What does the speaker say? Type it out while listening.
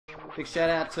Big shout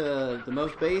out to the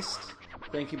most based.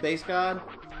 Thank you, BasedGod.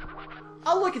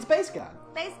 Oh, look, it's BasedGod.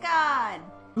 BasedGod.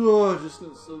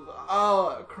 Gorgeousness of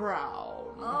our crown.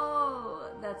 Oh,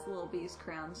 that's Little Beast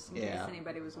crown, just in case Yeah.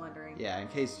 anybody was wondering. Yeah, in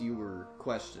case you were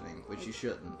questioning, which you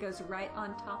shouldn't. Goes right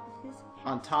on top of his head.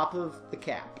 On top of the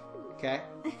cap. Okay?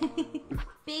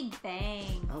 Big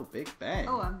bang. Oh, big bang.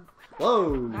 Oh, I'm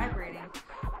Whoa. vibrating.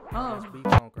 That's Oh. beat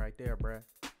funk right there, bruh.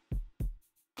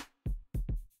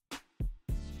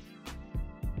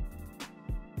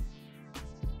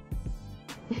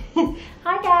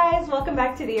 Hi guys, welcome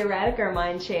back to the Erratic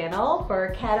Ermine channel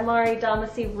for Katamari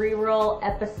Damacy Reroll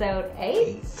episode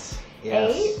 8.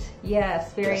 Yes. 8?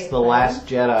 Yes, very It's the exciting. last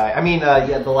Jedi. I mean,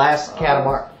 yeah, the last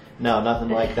Katamari. No, nothing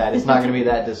like that. It's not going to be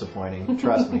that disappointing.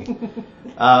 Trust me.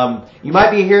 You might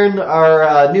be hearing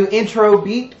our new intro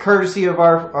beat, courtesy of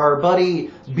our buddy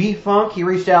B-Funk. He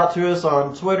reached out to us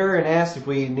on Twitter and asked if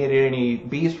we needed any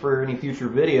beats for any future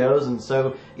videos, and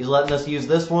so he's letting us use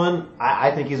this one. I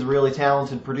think he's a really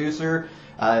talented producer.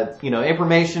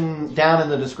 Information down in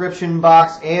the description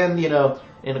box and, in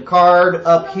a card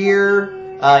up here.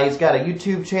 He's got a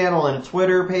YouTube channel and a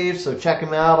Twitter page, so check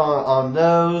him out on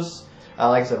those.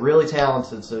 Like I said, really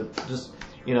talented, so just,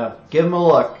 give him a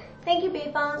look. Thank you,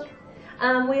 B-Funk.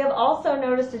 We have also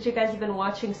noticed that you guys have been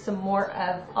watching some more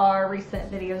of our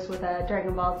recent videos with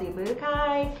Dragon Ball Z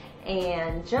Budokai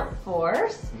and Jump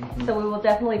Force. So we will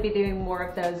definitely be doing more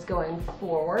of those going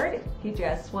forward. If you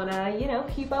just want to,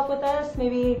 keep up with us,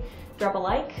 maybe drop a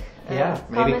like.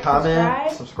 Maybe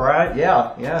comment, subscribe.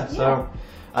 Yeah. So,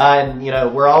 Yeah.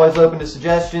 we're always open to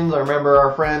suggestions. I remember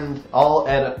our friend All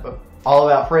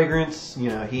About Fragrance,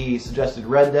 he suggested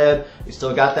Red Dead. We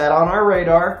still got that on our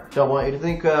radar. Don't want you to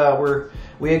think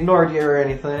we ignored you or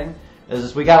anything. It's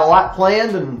just we got a lot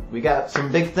planned and we got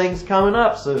some big things coming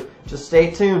up, so just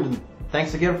stay tuned. And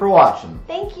thanks again for watching.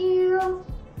 Thank you.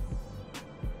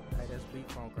 Hey, that's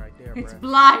beat funk right there, It's bruh.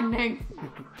 blinding.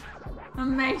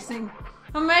 Amazing.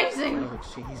 Amazing. Oh,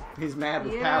 jeez. He's mad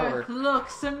with Yeah, power.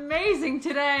 looks amazing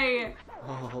today.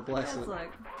 Oh, bless Does it.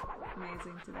 look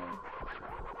amazing today.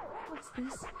 What's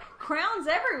this? Crowns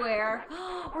everywhere.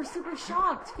 We're super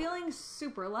shocked. Feeling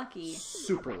super lucky.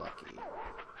 Super lucky.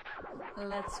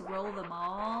 Let's roll them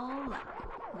all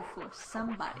up before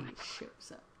somebody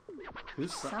shows up.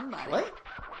 Who's Somebody. What?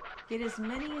 Get as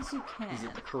many as you can. Is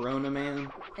it the Corona Man?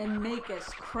 And make as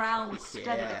crown-studded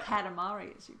Yeah. a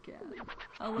Katamari as you can.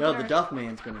 Oh, look No, at the our, Duff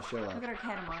Man's gonna show Look up. at our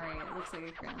Katamari. It looks like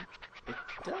a crown. It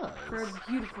does. For a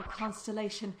beautiful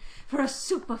constellation. For a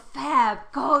super fab,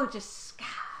 gorgeous sky.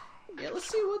 Yeah, let's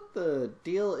see what the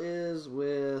deal is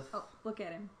with... Oh, look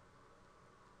at him.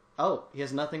 Oh, he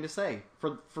has nothing to say.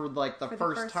 For like the For the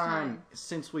first first time time.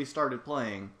 since we started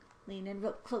playing. Lean in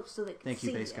real close so they can Thank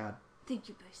see you, ya. BasedGod. Thank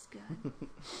you, BasedGod.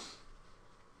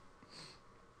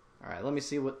 Alright, let me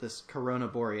see what this Corona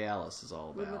Borealis is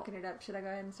all We're about. looking it up. Should I go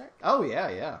ahead and start? Oh, yeah.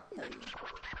 Hell yeah.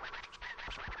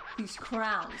 These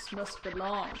crowns must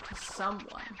belong to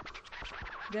someone.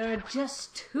 There are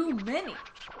just too many.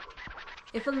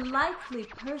 If a likely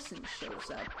person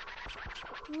shows up,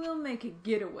 we'll make a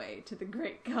getaway to the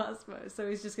great cosmos. So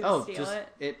he's just gonna steal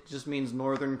it just means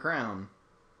Northern Crown.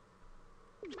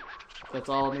 That's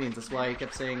all it means. That's why he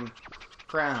kept saying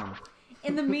crown.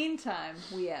 In the meantime,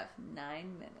 we have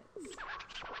 9 minutes.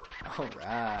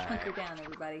 Alright. Hunker down,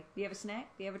 everybody. Do you have a snack?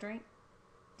 Do you have a drink?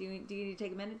 Do you need to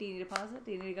take a minute? Do you need to pause it?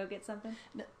 Do you need to go get something?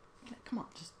 No, come on,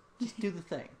 just do the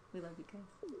thing. We love you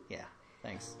guys. Yeah,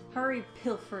 thanks. Hurry,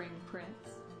 pilfering prince.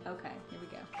 Okay, here we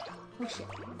go. Oh shit.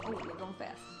 Oh, we're going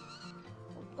fast.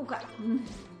 Okay.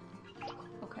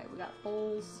 Okay, we got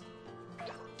bowls.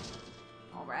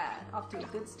 Alright, off to a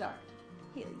good start.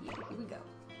 Hell yeah, here we go.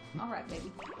 Alright,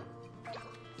 baby.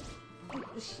 Oh,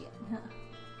 shit.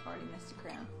 Already missed a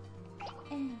crown.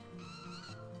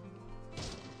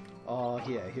 Oh,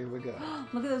 yeah, here we go.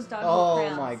 Look at those dog Oh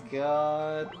crowns. my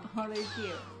god. Oh, they're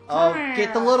cute. Oh, Come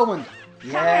get the here. little one.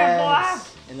 here,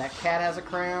 Yes. And that cat has a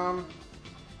crown.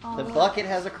 Oh, The look. bucket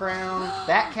has a crown.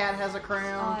 That cat has a Oh, I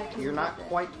crown. couldn't You're not get that.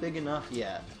 quite big enough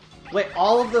yet. Wait,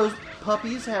 all of those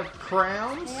puppies have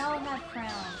crowns? They all have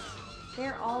crowns.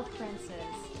 They're all princes.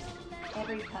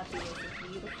 Every puppy is a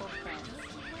beautiful prince.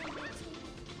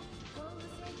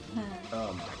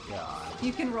 Oh my god.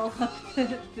 You can roll up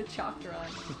the chalk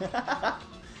drawing.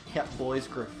 Yeah, boys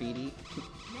graffiti.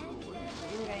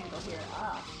 We're gonna go here.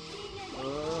 Ah.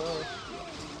 Uh,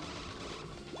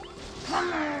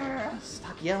 Come here!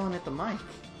 stop yelling at the mic.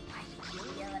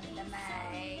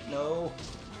 No.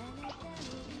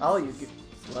 Oh,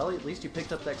 well, at least you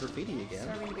picked up that graffiti again.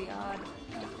 Serving the odd.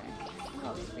 Okay. Look at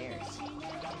all these bears.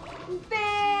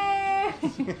 Bears!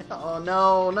 bears! Oh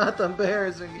no, not the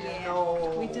bears again. Yeah,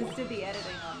 No. we just did the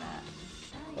editing on that.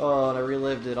 Oh, and I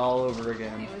relived it all over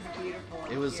again. It was beautiful.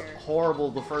 It was here. horrible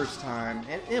the first time.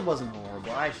 It wasn't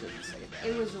horrible. I shouldn't say that.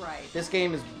 It was right. This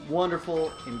game is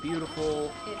wonderful and beautiful,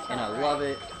 It felt and I right. love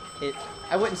it.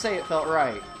 I wouldn't say it felt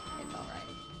right. It felt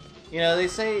right. You know, they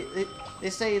say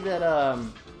that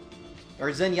or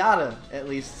Zenyatta at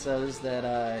least says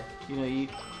that you know, you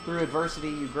through adversity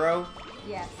you grow.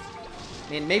 Yes.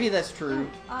 And maybe that's true.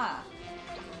 Ah.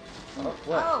 Oh,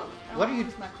 what? Oh, What I are you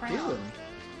lost my crown. doing?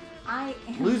 I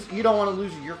am. You don't want to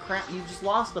lose your crown. You just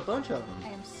lost a bunch of I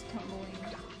them. am stumbling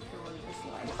through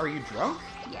this life. Are you drunk?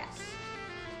 Yes.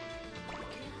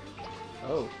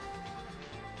 Oh.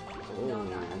 No, I'm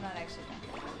not. I'm not actually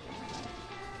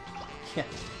done.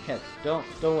 Yeah. Don't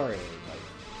worry, everybody.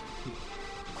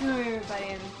 Sorry,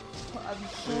 everybody.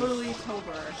 I'm totally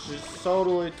sober. She's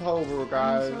totally sober,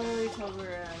 guys. I'm totally sober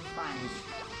and I'm fine.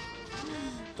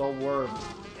 Don't worry.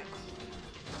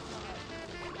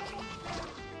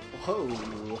 Whoa.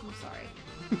 I'm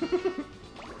sorry.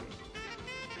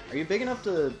 Are you big enough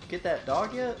to get that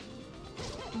dog yet?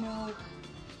 No.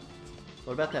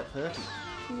 What about that puppy?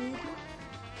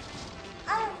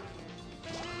 Oh.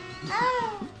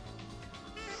 Oh.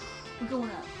 We're going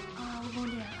up. Oh, we're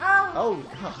going down. Oh. Oh,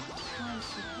 God. Why does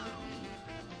she hate me?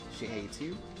 She hates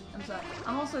you? I'm sorry.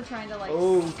 I'm also trying to like.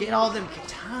 Oh, get all them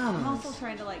I'm also katanas.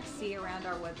 trying to like see around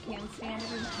our webcam stand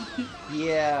everything.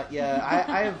 Yeah.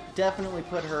 I have definitely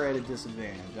put her at a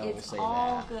disadvantage. I will It's say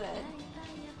all that. good.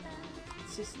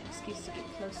 It's just an excuse to get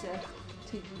closer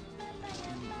to you.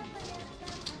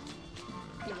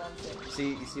 He loves it. See,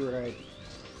 you see what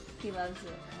He loves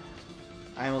it.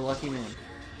 I am a lucky man.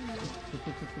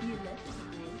 You love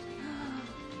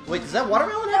it. Wait, does that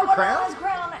watermelon That have a one crown? has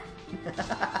crown on it.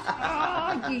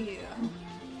 Oh, yeah.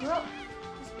 Girl,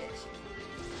 this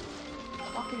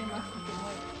bitch. Walking in my fucking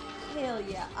way. Hell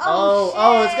yeah.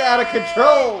 Oh, it's got out of shit.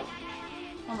 control.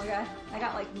 Oh my god. I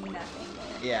got like nothing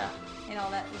there. Yeah. And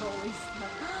all that rolly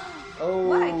stuff. Oh,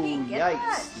 What? I can't get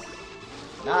yikes. that.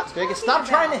 Not What are big. you Stop talking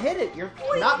trying to about? hit it. You're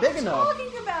What not are big you enough.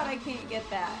 talking about? I can't get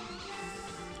that.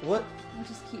 What? I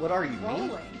just keep What are you, me?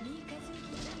 rolling.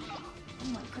 Oh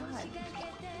my god.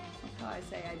 That's how I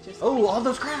say I just. Oh, all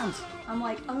those crowns. I'm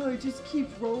like, oh, just keep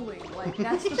rolling. Like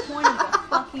that's the point of the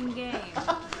fucking game.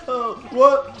 Oh,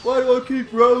 what? Why do I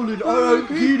keep rolling? I don't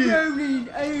get it. Rolling.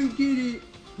 I don't get it.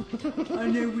 I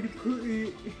know where to put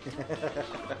it.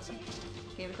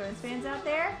 Game of Thrones fans out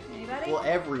there? Anybody? Well,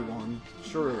 everyone,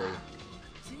 surely.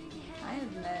 I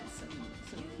have met some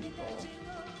people,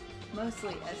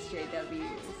 mostly SJWs.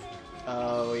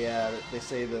 Oh yeah, they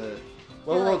say the. They're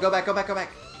Whoa, like- go back.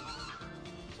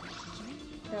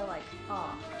 They're like,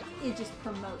 oh, it just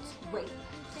promotes rape.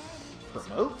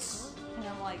 Promotes? And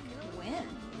I'm like, when?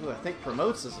 Ooh, I think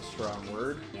promotes is a strong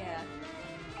word. Yeah.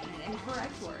 An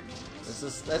incorrect word.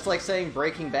 That's like saying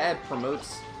Breaking Bad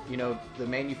promotes, you know, the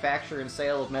manufacture and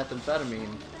sale of methamphetamine.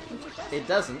 Which it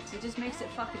doesn't. It doesn't. It just makes it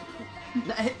fucking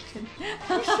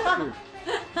cool. Sure.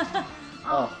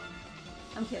 Oh,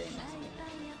 I'm kidding.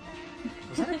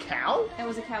 was that a cow? That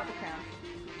was a cow with a crown.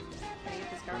 Can I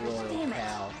get this garbage? Royal Damn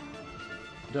cow.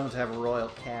 Don't have a royal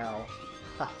cow.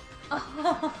 it.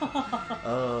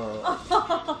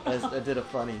 Oh, I did a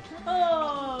funny.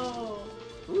 Oh.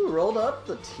 Ooh, rolled up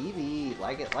the TV.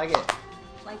 Like it. Like it.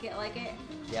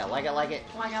 Yeah, like it. Like it.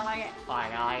 Like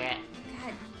it.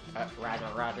 God,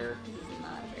 Roger. this is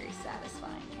not a very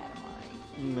satisfying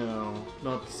Katamari. No,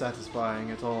 not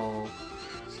satisfying at all.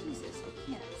 Jesus,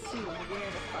 I can't see where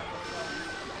the fuck we're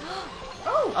going.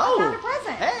 Oh, Oh! I found a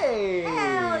present. Hey!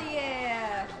 Hell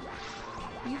yeah!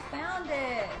 You found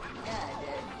it. Yeah, I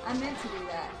did. I meant to do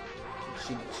that.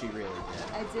 She really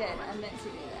did. I did. I meant to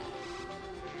do that.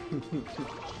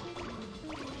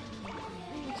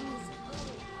 Jeez.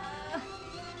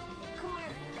 Come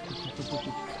here.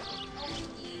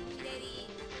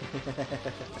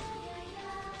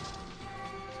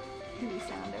 Do we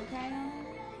sound okay on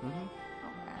it? Mhm.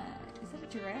 Alright. Is that a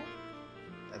giraffe?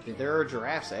 I think there are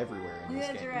giraffes everywhere in this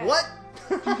Yeah, game. giraffe.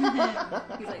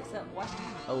 What? He's like, so what?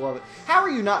 I love it. How are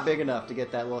you not big enough to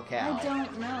get that little cow? I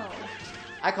don't know.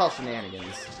 I call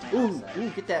shenanigans. I Ooh, also- ooh,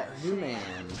 get that human.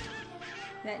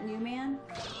 That new man?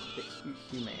 The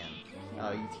human.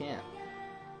 Oh, you can't.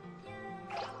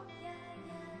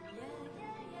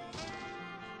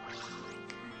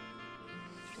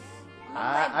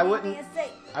 I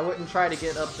wouldn't try to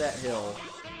get up that hill.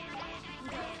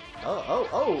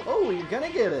 Oh, you're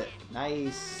gonna get it.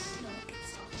 Nice.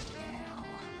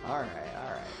 Alright.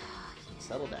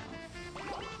 Settle down.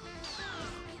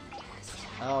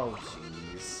 Oh,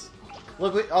 jeez.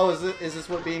 Look, oh, is this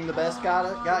what being the best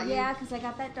got you? Yeah, because I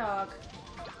got that dog.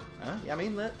 Yeah, I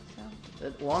mean that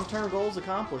So. long-term goal's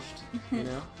accomplished. You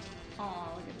know.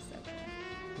 Oh, look at this up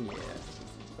there.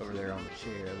 Yeah. Over there on the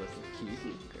chair, that's a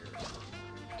cute girl.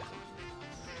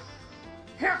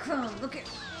 Here come, look at.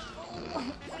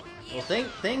 Well,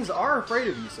 things are afraid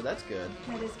of you, so that's good.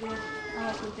 That is good. I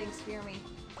like when things fear me.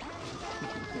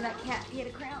 Look at that cat. He had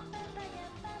a crown.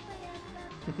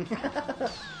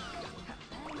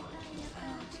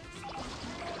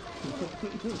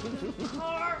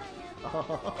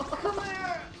 Come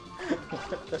here.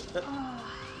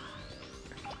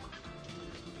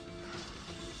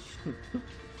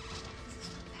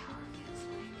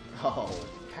 Oh,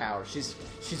 power. She's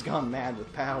gone mad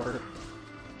with power.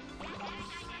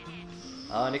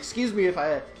 And excuse me if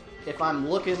I'm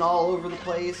looking all over the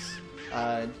place.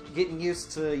 Getting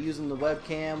used to using the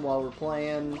webcam while we're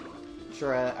playing.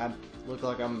 Sure, I look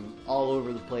like I'm all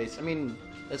over the place. I mean,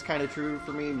 that's kind of true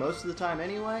for me most of the time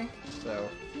anyway. So.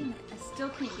 I still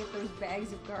can't get those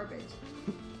bags of garbage.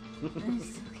 I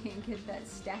still can't get that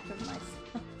stack of myself.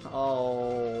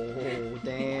 Oh,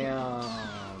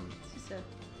 damn. It's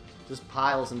just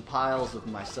piles and piles of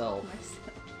myself.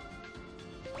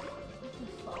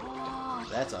 Oh,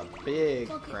 That's a big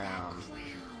look at crown.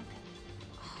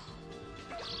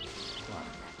 that Come on.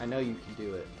 I know you can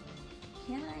do it.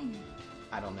 Can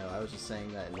I? I don't know. I was just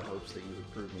saying that in the hopes that you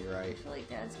would prove me right. I feel like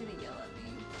Dad's gonna yell at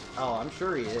me. Oh, I'm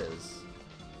sure he is.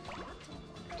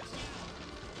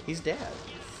 He's Dad.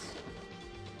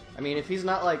 I mean, if he's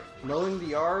not, like, mowing the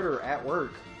yard or at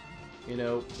work, you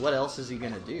know, what else is he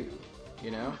gonna do?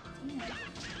 You know? Damn.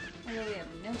 I really have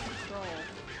no control.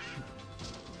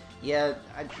 Yeah,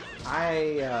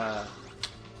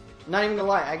 not even gonna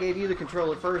lie, I gave you the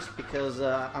controller first because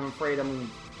I'm afraid I'm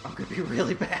gonna be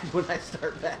really bad when I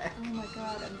start back. Oh my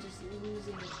god, I'm just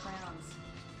losing the crowns.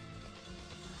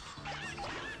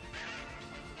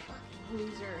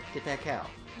 Loser. Get that cow.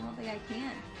 I don't think I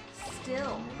can.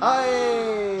 Still.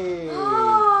 Hey!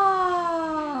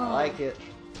 Oh! I like it.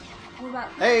 What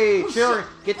about? Hey, Oh, cheering!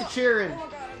 shit. Get the cheering! Oh my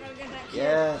god, I gotta get that kid.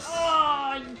 Yes.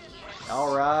 Oh, yes.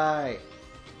 All right.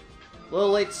 A little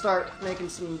late to start making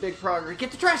some big progress. Get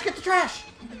the trash! Get the trash!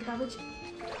 Get the garbage.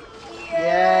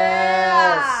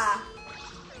 Yes.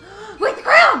 Wait, the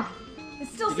crown!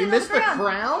 It's still Did you sitting miss on the the crown.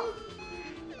 crown?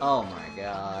 Oh my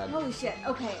god. Holy shit.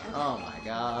 Okay. Oh my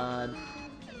god.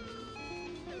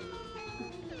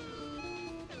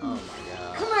 Oh my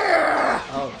god. Come here!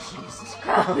 Oh Jesus.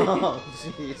 Oh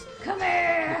jeez. Come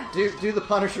here! Do the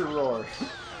Punisher roar.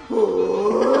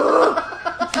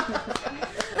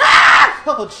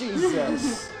 Oh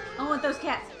Jesus. I want those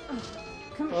cats.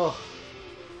 Come here. Oh.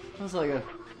 That was like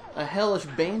a hellish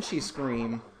banshee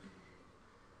scream.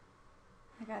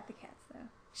 I got the cats though.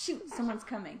 Shoot, someone's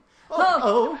coming.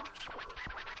 Oh.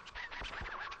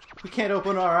 We can't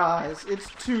open our eyes. It's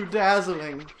too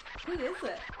dazzling. Who is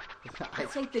it? I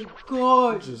Take the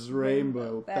gorgeous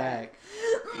rainbow back.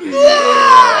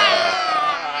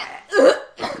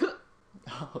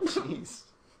 Oh, jeez.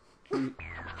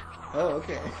 Oh,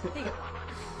 okay.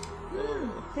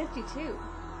 52.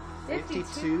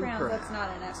 52 crowns. crowns. That's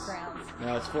not enough crowns.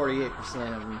 No, it's 48%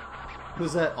 of them.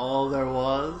 Was that all there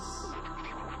was?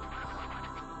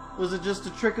 Was it just a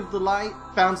trick of the light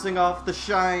bouncing off the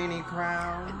shiny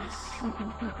crowns?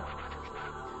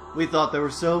 We thought there were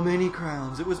so many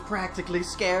crowns, it was practically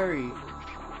scary.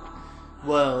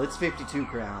 Well, it's 52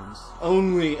 crowns.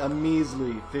 Only a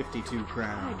measly 52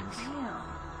 crowns. Damn.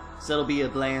 So it'll be a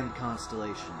bland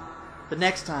constellation. But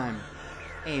next time,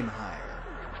 aim higher.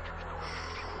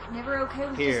 Never okay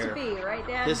with Here. just a B, right,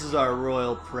 Dad? This is our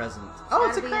royal present. Oh,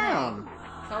 it's a Gotta be an A. crown.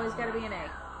 It's always got to be an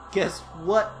A. Guess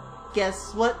what?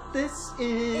 Guess what this is?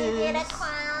 Is it a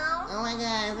crown? Oh my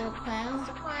god, is it a crown? It's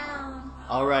a crown.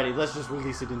 Alrighty, let's just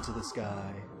release it into the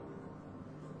sky.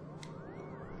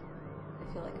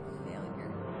 I feel like a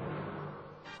failure.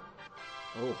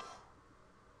 Oh.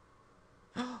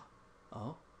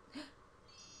 Oh.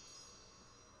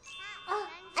 Oh,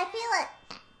 I feel it.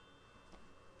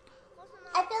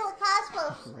 I feel the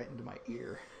cosmos. Right into my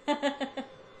ear.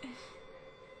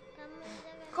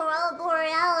 Corolla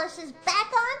Borealis is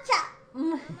back on top.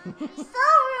 So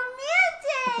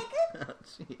romantic. Oh,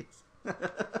 jeez.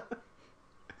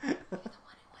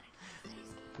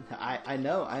 I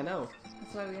know.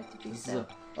 That's why we have to be This is so.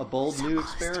 a bold new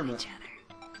experiment.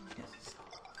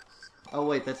 Oh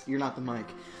wait, you're not the mic.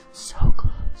 So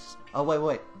close. Oh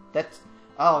wait. It's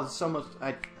so much.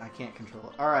 I can't control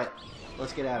it. All right,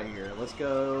 let's get out of here. Let's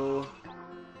go.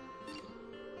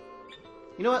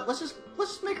 You know what? Let's just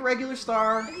make a regular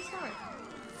star. Maybe sorry.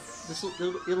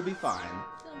 It'll be fine.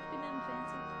 Don't be nothing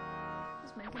fancy.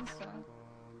 Just make it This one.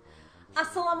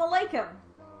 Assalamu alaikum.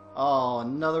 Oh,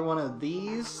 another one of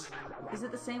these? Is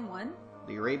it the same one?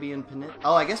 The Arabian Peninsula.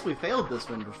 Oh, I guess we failed this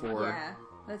one before. Yeah,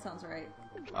 that sounds right.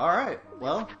 Alright,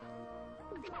 well.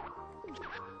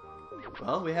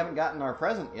 Well, we haven't gotten our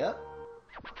present yet.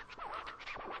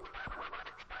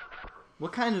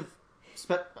 What kind of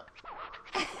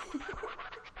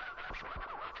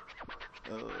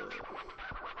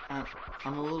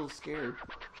I'm a little scared.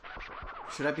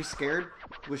 Should I be scared?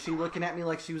 Was she looking at me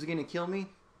like she was gonna kill me?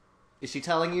 Is she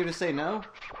telling you to say no?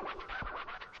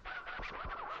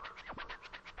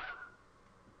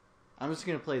 I'm just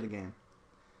gonna play the game.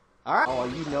 Alright. Oh,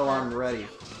 you know I'm ready.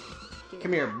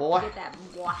 Come here, boy. Get that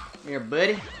boy. Come here,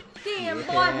 buddy. Damn, Yeah.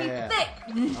 boy, he's thick.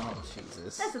 Oh,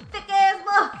 Jesus. That's a thick ass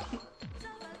boy.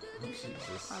 Oh,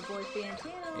 Jesus. Our boy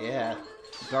Fantano. Yeah.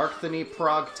 Darkthony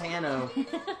Progtano.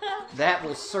 That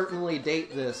will certainly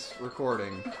date this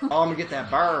recording. Oh, I'm gonna get that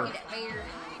burr. Get that bear.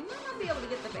 You might not be able to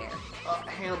get the bear.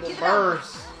 Hannibal Get it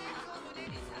Burris.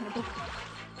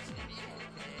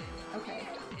 Okay.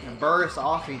 And Burris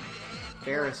Offie.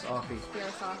 Barris Offie. Bear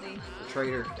Sophie. The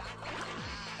traitor.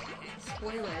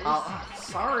 Spoilers.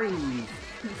 Sorry.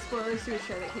 Spoilers to a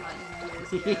show that came out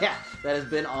years ago. Yeah, that has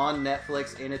been on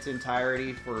Netflix in its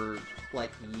entirety for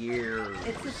like years.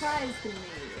 It surprised me.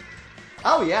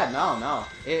 Oh yeah, no.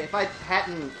 If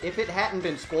it hadn't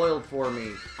been spoiled for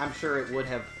me, I'm sure it would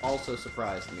have also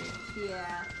surprised me.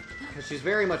 Yeah. Because she's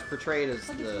very much portrayed as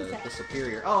Look at the Misa.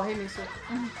 superior. Oh, hey Misa.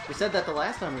 We said that the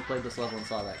last time we played this level and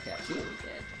saw that cat. We did.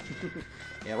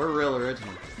 Yeah, we're real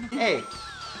original. Hey,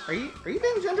 are you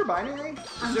being gender binary?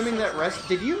 I'm Assuming so that sorry.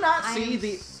 did you not I see am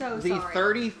the so the sorry.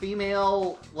 30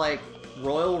 female like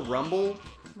Royal Rumble?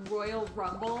 Royal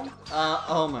Rumble.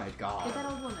 Oh my Get god. that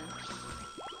old woman.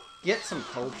 Get some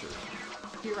culture.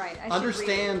 You're right. I should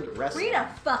Understand read, wrestling. read a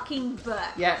fucking book.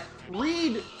 Yeah,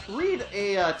 read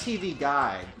a TV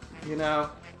guide. You know,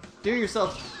 do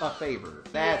yourself a favor.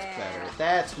 That's Yeah. better.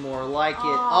 That's more like it.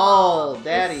 Oh, Oh,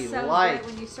 Daddy, it's so like.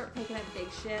 good when you start picking up big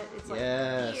shit. It's like,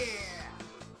 Yes.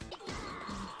 yeah.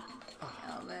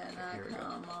 Oh man, Here we go.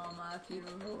 come on my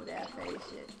funeral, that face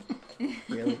shit.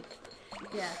 Really?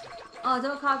 Yeah. Oh,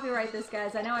 don't copyright this,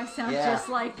 guys. I know I sound Yeah. just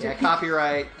like Yeah, Drake.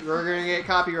 copyright. We're gonna get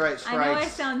copyright I know I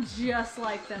strikes. sound just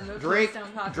like them, but Drake, please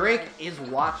don't copyright. Drake is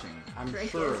watching. I'm Drake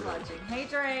sure. is of it. watching. Hey,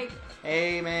 Drake.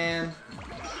 Hey, man.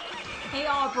 Hey,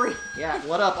 Aubrey. Yeah,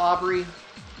 what up, Aubrey?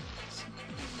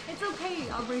 It's okay.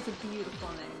 Aubrey's a beautiful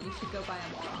name. You should go buy a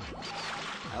mom.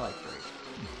 I like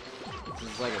Drake.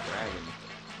 This is like a dragon.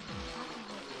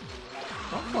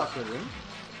 Don't fuck with him.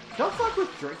 Don't fuck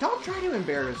with Drake. Don't try to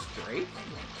embarrass Drake.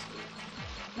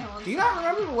 No, I'm Do you not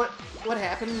remember what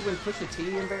happened when Pusha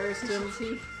T embarrassed him? Pusha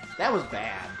T. That was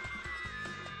bad.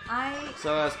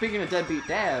 So, speaking of deadbeat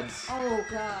dads, Oh,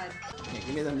 God. yeah,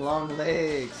 give me them long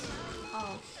legs.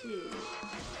 Oh, shit.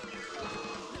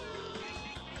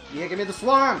 Yeah, give me the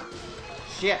swarm.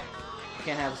 Shit.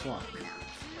 Can't have the swarm.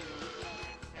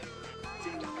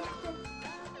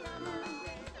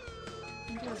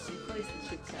 There's some place that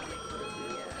should sound like for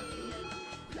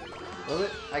the Was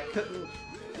it? I couldn't.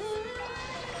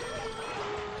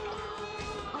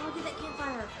 Oh, look at that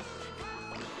campfire.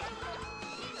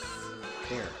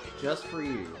 There, just for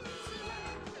you.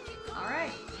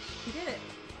 Alright. You did it.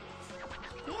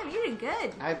 Damn, you did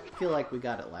good. I feel like we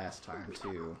got it last time,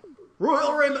 too.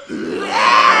 Royal Rainbow!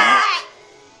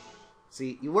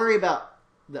 See, you worry about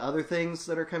the other things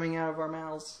that are coming out of our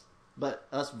mouths, but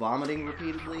us vomiting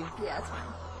repeatedly, Yeah, that's fine.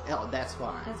 oh, that's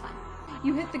fine. That's fine.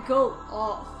 You hit the goat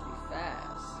awfully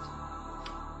fast.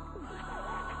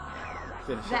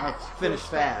 Finish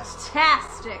fast.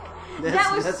 Fantastic. That's-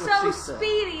 That was that's what so she said.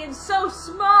 speedy and so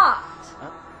smart.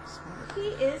 Smart. He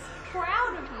is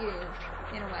proud of you,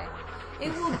 in a way.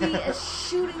 It will be a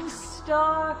shooting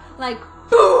star, like,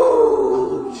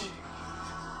 boom!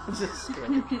 Just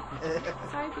kidding.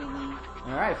 Sorry, baby.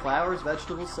 Alright, flowers,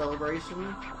 vegetables,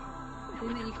 celebration. The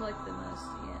thing that you collect the most,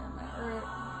 yeah.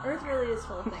 My Earth really is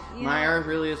full of things. You My know? earth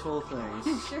really is full of things.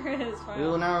 It sure is. We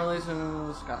will now release in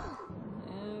the sky.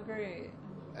 Oh, great.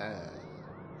 Oh,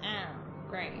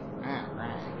 great.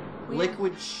 We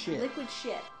Liquid shit. Liquid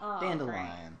shit. Oh, great.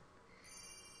 Dandelion.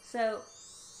 So,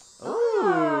 Ooh.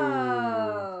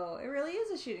 oh, it really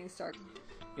is a shooting star.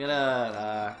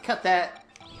 Gonna cut that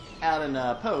out in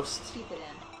post. Keep it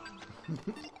in.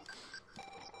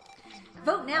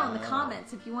 Vote now in the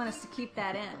comments if you want us to keep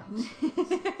that in.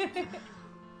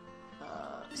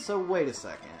 So wait a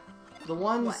second. The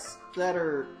ones What? that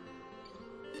are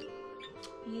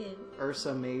Yeah.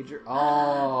 Ursa Major.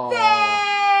 Oh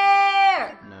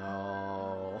There!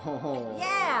 no.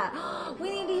 Yeah!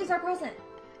 We need to use our present.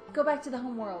 Go back to the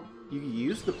home world. You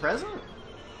used the present?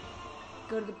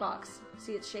 Go to the box.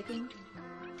 See it's shaking?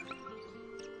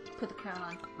 Put the crown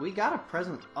on. We got a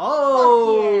present.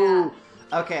 Oh!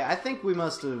 Fuck Okay, I think we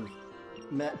must have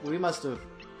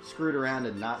screwed around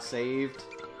and not saved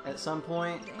at some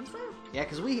point. Think so? Yeah,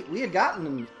 because we had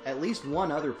gotten at least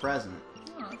one other present.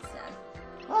 Oh, that's sad.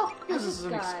 Well, I because this just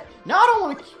is got- No, I don't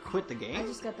want to quit the I game.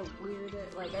 just got the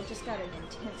weirdest, like, I just got an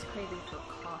intense craving for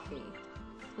coffee,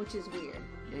 which is weird.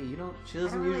 Yeah, she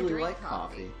doesn't don't really usually drink like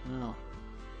coffee. No.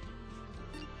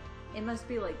 It must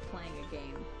be like playing a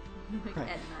game, like Right.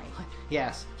 at night.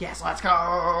 Yes, let's go!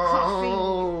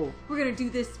 Coffee. We're gonna do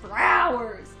this for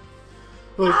hours!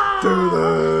 Let's do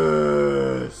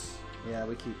this! Yeah,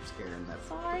 we keep scaring that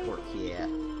Sorry, poor cat.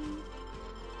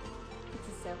 It's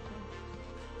a so fun.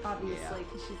 Obviously,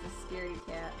 because she's a scaredy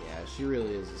cat. Yeah, she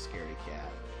really is a scaredy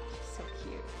cat. She's so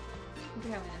cute. Look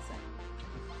at how innocent.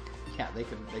 Yeah, they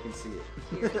can see it.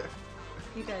 Cute.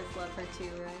 You guys love her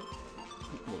too, right?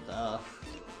 Well, duh.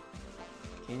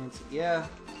 Can't see. Yeah.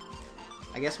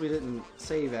 I guess we didn't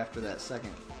save after that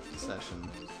second session.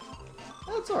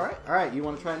 That's alright. Alright, you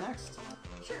want to try next?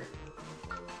 Sure.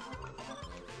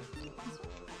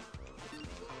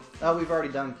 Oh, we've already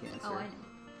done Cancer. Oh, I know.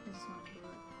 I just want to do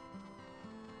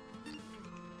it.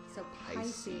 So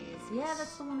Pisces. Pisces. Yeah,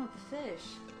 that's the one with the fish.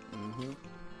 Mm-hmm.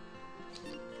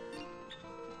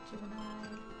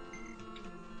 Gemini.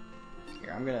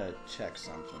 Here, I'm gonna check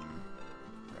something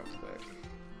real quick.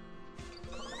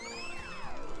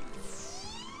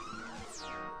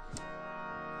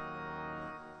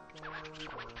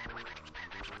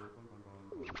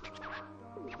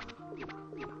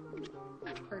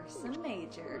 Ursa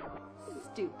Major.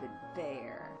 Stupid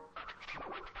bear.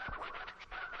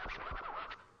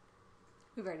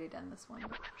 We've already done this one.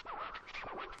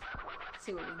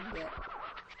 See what we can get.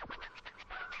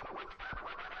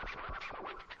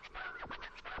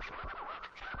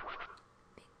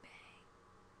 Big Bang.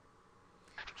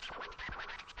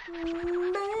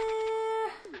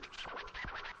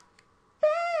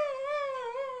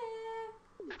 Bear.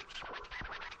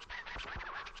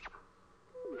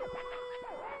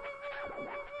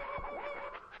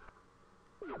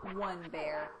 Bear. One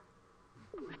bear.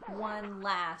 One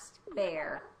last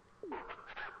bear.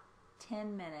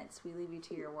 10 minutes. We leave you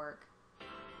to your work.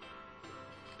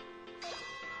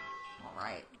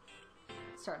 Alright.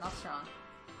 Starting off strong.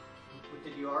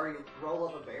 Did you already roll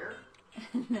up a bear?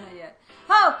 Not yet.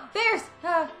 Oh! Bears!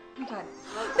 Oh, my god.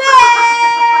 Oh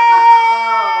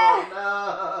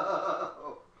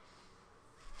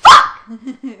Bear!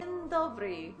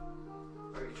 Dobry.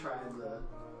 no! Are you trying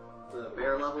the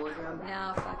bear level again?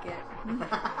 No, fuck it.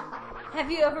 Have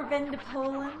you ever been to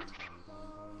Poland?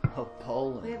 Oh,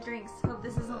 Poland. We have drinks. Hope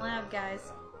this isn't loud,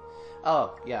 guys.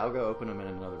 Oh, yeah, I'll go open them in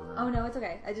another room. Oh no, it's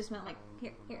okay. I just meant like,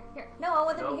 here. No, I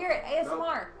want them to hear it.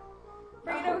 ASMR.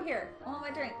 Bring it over here. I want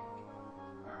my drink.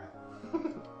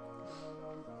 Alright.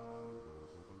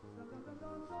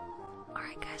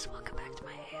 Alright guys, welcome back to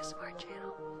my ASMR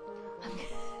channel.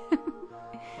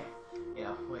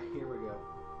 Yeah, wait, here we go.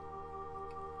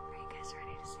 Are you guys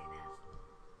ready to see this?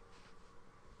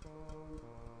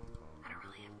 I don't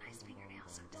really have nice fingernails,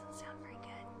 so it doesn't sound very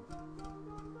good.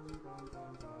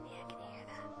 Yeah, can you hear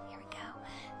that? Here we go.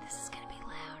 This is gonna be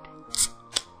loud.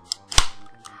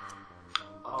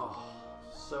 Oh,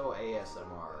 so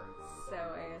ASMR. So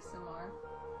ASMR.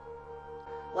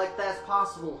 Like that's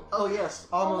possible. Oh yes,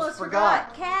 almost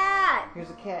forgot. Cat! Here's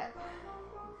a cat.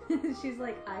 She's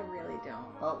like, I really don't.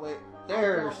 Oh wait, I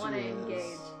there don't she want to is.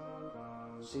 engage.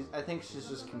 I think she's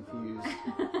just confused.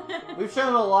 We've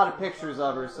shown a lot of pictures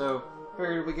of her, so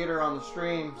figured we get her on the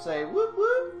stream. Say whoop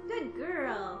whoop. Good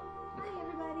girl. Hi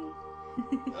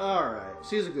everybody. All right,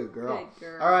 she's a good girl. Good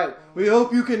girl. All right, we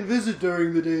hope you can visit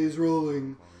during the days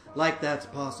rolling, like that's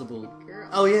possible. Good girl.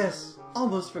 Oh yes,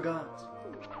 almost forgot.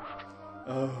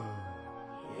 Oh.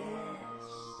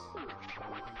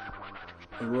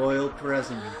 A royal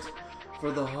present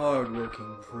for the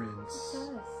hard-working prince. Yes.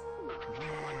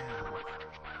 Wow.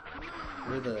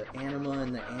 We're the anima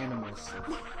and the animus of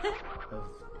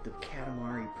the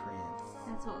Katamari Prince.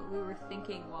 That's what we were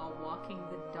thinking while walking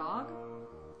the dog.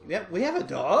 Yep, we have a Do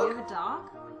dog? you have a dog?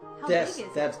 How That's big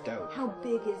is that's it? dope. How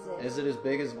big is it? Is it as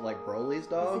big as like Broly's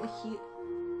dog? Is it a huge...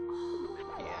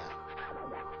 Yeah.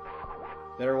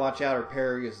 Better watch out or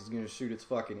Perigus is gonna shoot its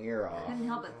fucking ear I off. couldn't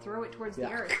help but throw it towards the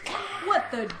Yeah. earth. What,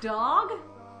 the dog?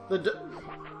 We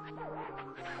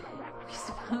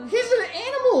suppose... He's an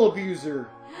animal abuser.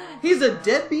 He's a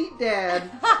deadbeat dad,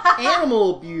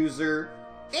 animal abuser,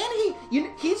 and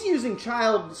he's using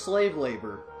child slave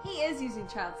labor. He is using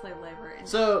child slave labor. And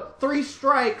So 3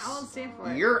 strikes, I won't stand for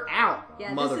it. you're out,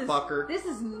 yeah, motherfucker. This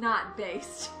is not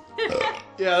based.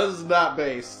 Yeah, this is not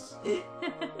based.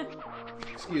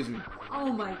 Excuse me.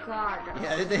 Oh my god.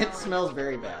 Yeah, it smells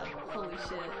very bad. Holy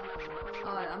shit.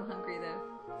 Oh, I'm hungry though.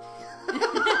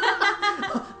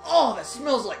 Oh, that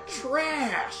smells like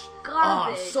trash. Garbage.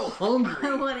 Oh, I'm so hungry.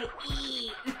 I want to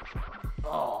eat.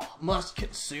 Oh, must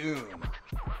consume.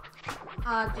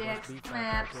 Objects, beef fat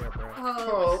maps, right there, bro.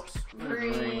 hopes, Hopes,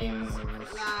 dreams,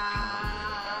 dreams.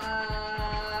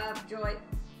 love, joy.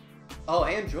 Oh,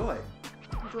 and joy.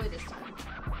 Joy this time.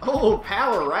 Oh,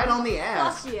 power right on the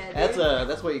ass. Fuck yeah, dude.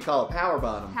 That's what you call a power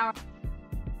bottom. Power.